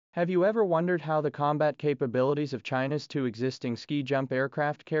Have you ever wondered how the combat capabilities of China's two existing ski-jump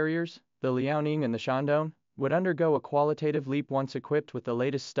aircraft carriers, the Liaoning and the Shandong, would undergo a qualitative leap once equipped with the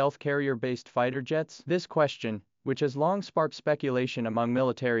latest stealth carrier-based fighter jets? This question, which has long sparked speculation among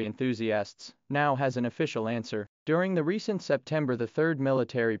military enthusiasts, now has an official answer. During the recent September the 3rd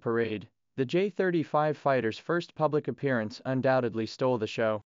military parade, the J-35 fighter's first public appearance undoubtedly stole the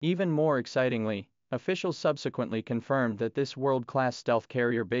show. Even more excitingly, officials subsequently confirmed that this world-class stealth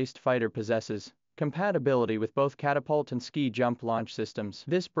carrier-based fighter possesses compatibility with both catapult and ski-jump launch systems.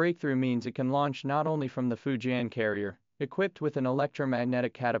 This breakthrough means it can launch not only from the Fujian carrier, equipped with an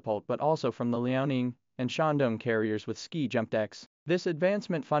electromagnetic catapult, but also from the Liaoning and Shandong carriers with ski-jump decks. This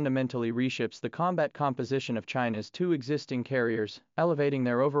advancement fundamentally reshapes the combat composition of China's two existing carriers, elevating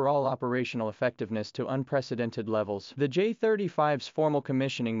their overall operational effectiveness to unprecedented levels. The J-35's formal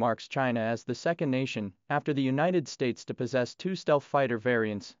commissioning marks China as the second nation, after the United States, to possess two stealth fighter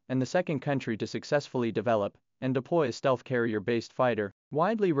variants, and the second country to successfully develop and deploy a stealth carrier-based fighter.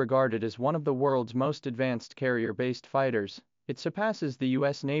 Widely regarded as one of the world's most advanced carrier-based fighters, it surpasses the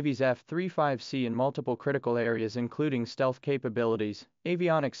U.S. Navy's F-35C in multiple critical areas including stealth capabilities,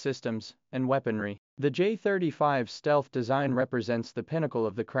 avionics systems, and weaponry. The J-35's stealth design represents the pinnacle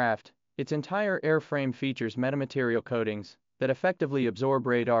of the craft. Its entire airframe features metamaterial coatings that effectively absorb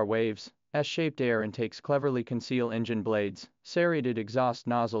radar waves. S-shaped air intakes cleverly conceal engine blades, serrated exhaust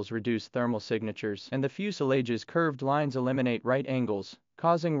nozzles reduce thermal signatures, and the fuselage's curved lines eliminate right angles,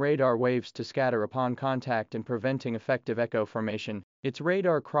 causing radar waves to scatter upon contact and preventing effective echo formation. Its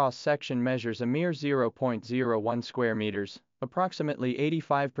radar cross-section measures a mere 0.01 square meters, approximately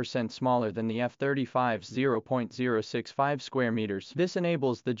 85% smaller than the F-35's 0.065 square meters. This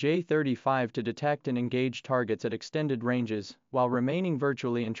enables the J-35 to detect and engage targets at extended ranges, while remaining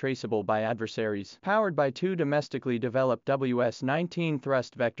virtually untraceable by adversaries. Powered by two domestically developed WS-19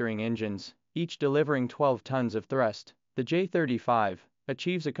 thrust vectoring engines, each delivering 12 tons of thrust, the J-35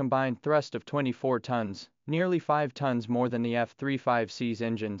 achieves a combined thrust of 24 tons, nearly 5 tons more than the F-35C's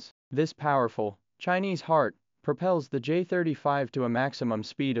engines. This powerful Chinese heart propels the J-35 to a maximum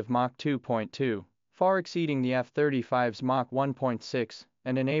speed of Mach 2.2, far exceeding the F-35's Mach 1.6,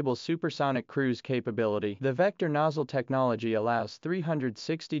 and enables supersonic cruise capability. The vector nozzle technology allows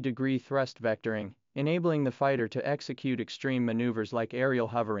 360-degree thrust vectoring, enabling the fighter to execute extreme maneuvers like aerial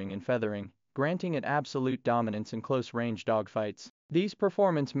hovering and feathering, granting it absolute dominance in close-range dogfights. These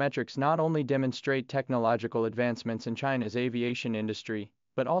performance metrics not only demonstrate technological advancements in China's aviation industry,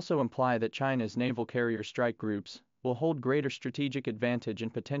 but also imply that China's naval carrier strike groups will hold greater strategic advantage in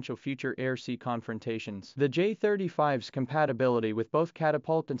potential future air-sea confrontations. The J-35's compatibility with both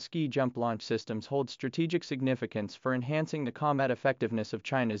catapult and ski-jump launch systems holds strategic significance for enhancing the combat effectiveness of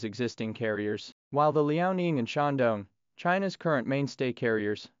China's existing carriers. While the Liaoning and Shandong, China's current mainstay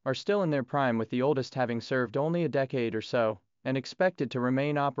carriers, are still in their prime, with the oldest having served only a decade or so, and expected to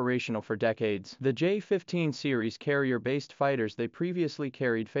remain operational for decades, the J-15 series carrier-based fighters they previously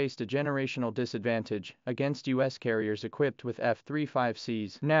carried faced a generational disadvantage against U.S. carriers equipped with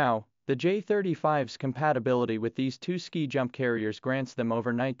F-35Cs. Now, the J-35's compatibility with these two ski-jump carriers grants them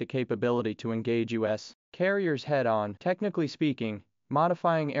overnight the capability to engage U.S. carriers head-on. Technically speaking,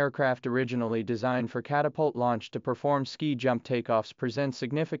 modifying aircraft originally designed for catapult launch to perform ski-jump takeoffs presents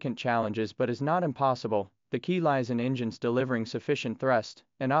significant challenges but is not impossible. The key lies in engines delivering sufficient thrust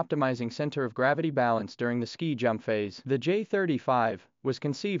and optimizing center of gravity balance during the ski-jump phase. The J-35 was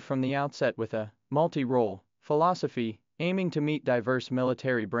conceived from the outset with a multi-role philosophy, aiming to meet diverse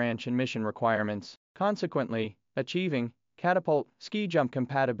military branch and mission requirements. Consequently, achieving catapult ski-jump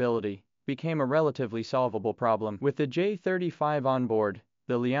compatibility became a relatively solvable problem. With the J-35 on board,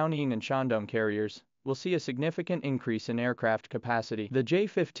 the Liaoning and Shandong carriers will see a significant increase in aircraft capacity. The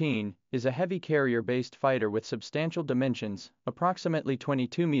J-15 is a heavy carrier-based fighter with substantial dimensions, approximately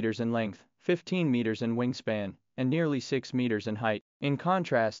 22 meters in length, 15 meters in wingspan, and nearly 6 meters in height. In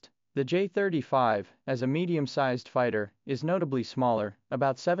contrast, the J-35, as a medium-sized fighter, is notably smaller,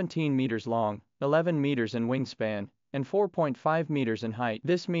 about 17 meters long, 11 meters in wingspan, and 4.5 meters in height.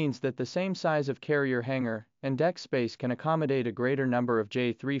 This means that the same size of carrier hangar and deck space can accommodate a greater number of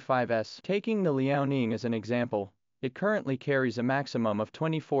J-35s. Taking the Liaoning as an example, it currently carries a maximum of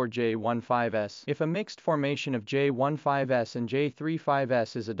 24 J-15s. If a mixed formation of J-15s and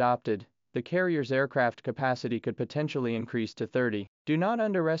J-35s is adopted, the carrier's aircraft capacity could potentially increase to 30. Do not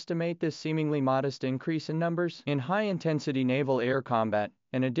underestimate this seemingly modest increase in numbers. In high-intensity naval air combat,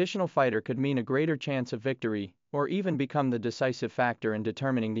 an additional fighter could mean a greater chance of victory, or even become the decisive factor in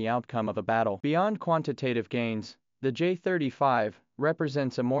determining the outcome of a battle. Beyond quantitative gains, the J-35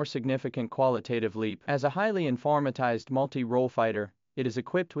 represents a more significant qualitative leap. As a highly informatized multi-role fighter, it is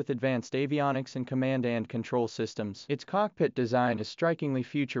equipped with advanced avionics and command and control systems. Its cockpit design is strikingly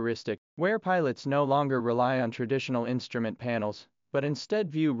futuristic, where pilots no longer rely on traditional instrument panels, but instead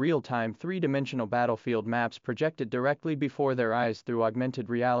view real-time three-dimensional battlefield maps projected directly before their eyes through augmented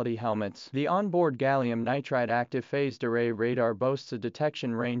reality helmets. The onboard gallium nitride active phased array radar boasts a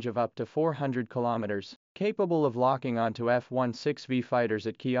detection range of up to 400 kilometers, capable of locking onto F-16V fighters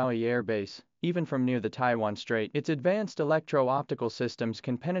at Kiaui Air Base, even from near the Taiwan Strait. Its advanced electro-optical systems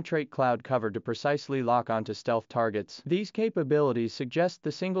can penetrate cloud cover to precisely lock onto stealth targets. These capabilities suggest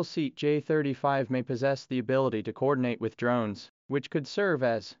the single-seat J-35 may possess the ability to coordinate with drones, which could serve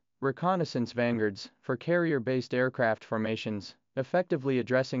as reconnaissance vanguards for carrier-based aircraft formations, effectively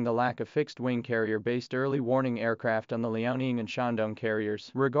addressing the lack of fixed-wing carrier-based early warning aircraft on the Liaoning and Shandong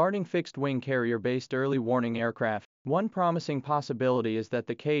carriers. Regarding fixed-wing carrier-based early warning aircraft, one promising possibility is that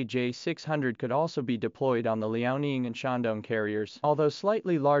the KJ-600 could also be deployed on the Liaoning and Shandong carriers. Although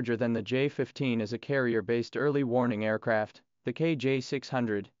slightly larger than the J-15 as a carrier-based early warning aircraft, the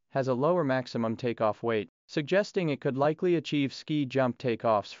KJ-600 has a lower maximum takeoff weight, suggesting it could likely achieve ski jump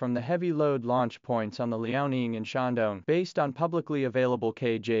takeoffs from the heavy load launch points on the Liaoning and Shandong. Based on publicly available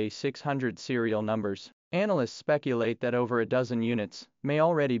KJ-600 serial numbers, analysts speculate that over a dozen units may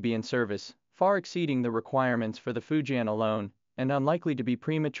already be in service, far exceeding the requirements for the Fujian alone, and unlikely to be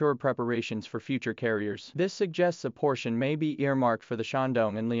premature preparations for future carriers. This suggests a portion may be earmarked for the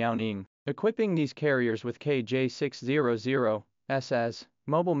Shandong and Liaoning. Equipping these carriers with KJ-600 as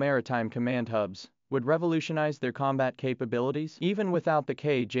mobile maritime command hubs would revolutionize their combat capabilities. Even without the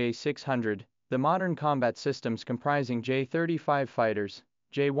KJ-600, the modern combat systems comprising J-35 fighters,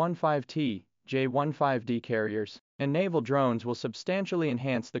 J-15T, J-15D carriers, and naval drones will substantially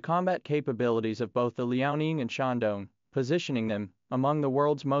enhance the combat capabilities of both the Liaoning and Shandong, positioning them among the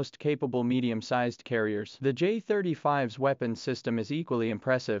world's most capable medium-sized carriers. The J-35's weapons system is equally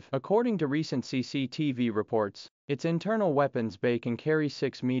impressive. According to recent CCTV reports, its internal weapons bay can carry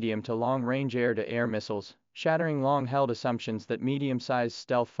 6 medium to long-range air-to-air missiles, shattering long-held assumptions that medium-sized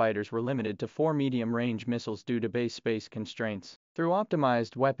stealth fighters were limited to 4 medium-range missiles due to base space constraints. Through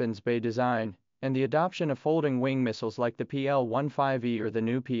optimized weapons bay design and the adoption of folding wing missiles like the PL-15E or the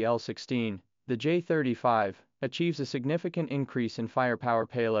new PL-16, the J-35 achieves a significant increase in firepower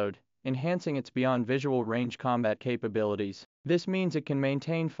payload, enhancing its beyond visual range combat capabilities. This means it can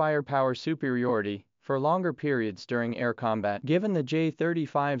maintain firepower superiority for longer periods during air combat. Given the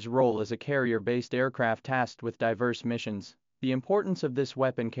J-35's role as a carrier-based aircraft tasked with diverse missions, the importance of this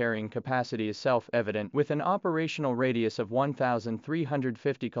weapon-carrying capacity is self-evident. With an operational radius of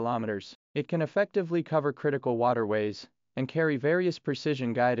 1,350 kilometers, it can effectively cover critical waterways and carry various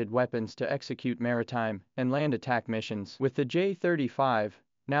precision-guided weapons to execute maritime and land attack missions. With the J-35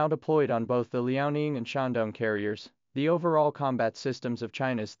 now deployed on both the Liaoning and Shandong carriers, the overall combat systems of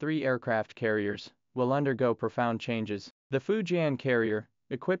China's 3 aircraft carriers will undergo profound changes. The Fujian carrier,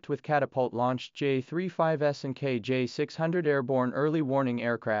 equipped with catapult-launched J-35S and KJ-600 airborne early warning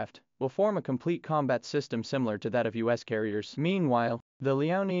aircraft, will form a complete combat system similar to that of U.S. carriers. Meanwhile, the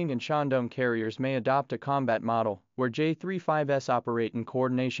Liaoning and Shandong carriers may adopt a combat model where J-35S operate in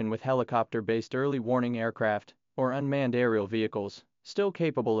coordination with helicopter-based early warning aircraft or unmanned aerial vehicles, still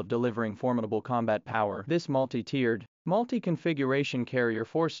capable of delivering formidable combat power. This multi-tiered, multi-configuration carrier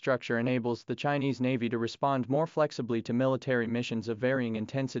force structure enables the Chinese Navy to respond more flexibly to military missions of varying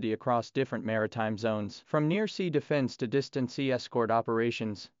intensity across different maritime zones. From near-sea defense to distant sea escort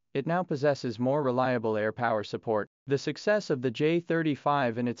operations, it now possesses more reliable air power support. The success of the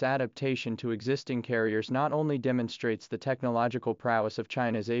J-35 and its adaptation to existing carriers not only demonstrates the technological prowess of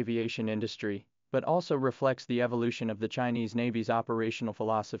China's aviation industry, but also reflects the evolution of the Chinese Navy's operational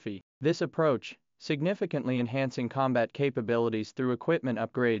philosophy. This approach, significantly enhancing combat capabilities through equipment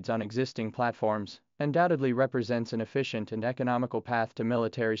upgrades on existing platforms, undoubtedly represents an efficient and economical path to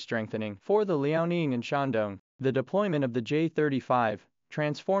military strengthening. For the Liaoning and Shandong, the deployment of the J-35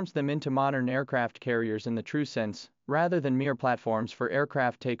 transforms them into modern aircraft carriers in the true sense, rather than mere platforms for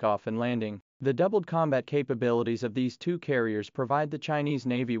aircraft takeoff and landing. The doubled combat capabilities of these 2 carriers provide the Chinese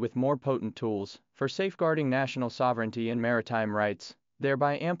Navy with more potent tools for safeguarding national sovereignty and maritime rights,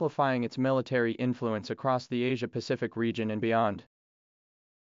 thereby amplifying its military influence across the Asia-Pacific region and beyond.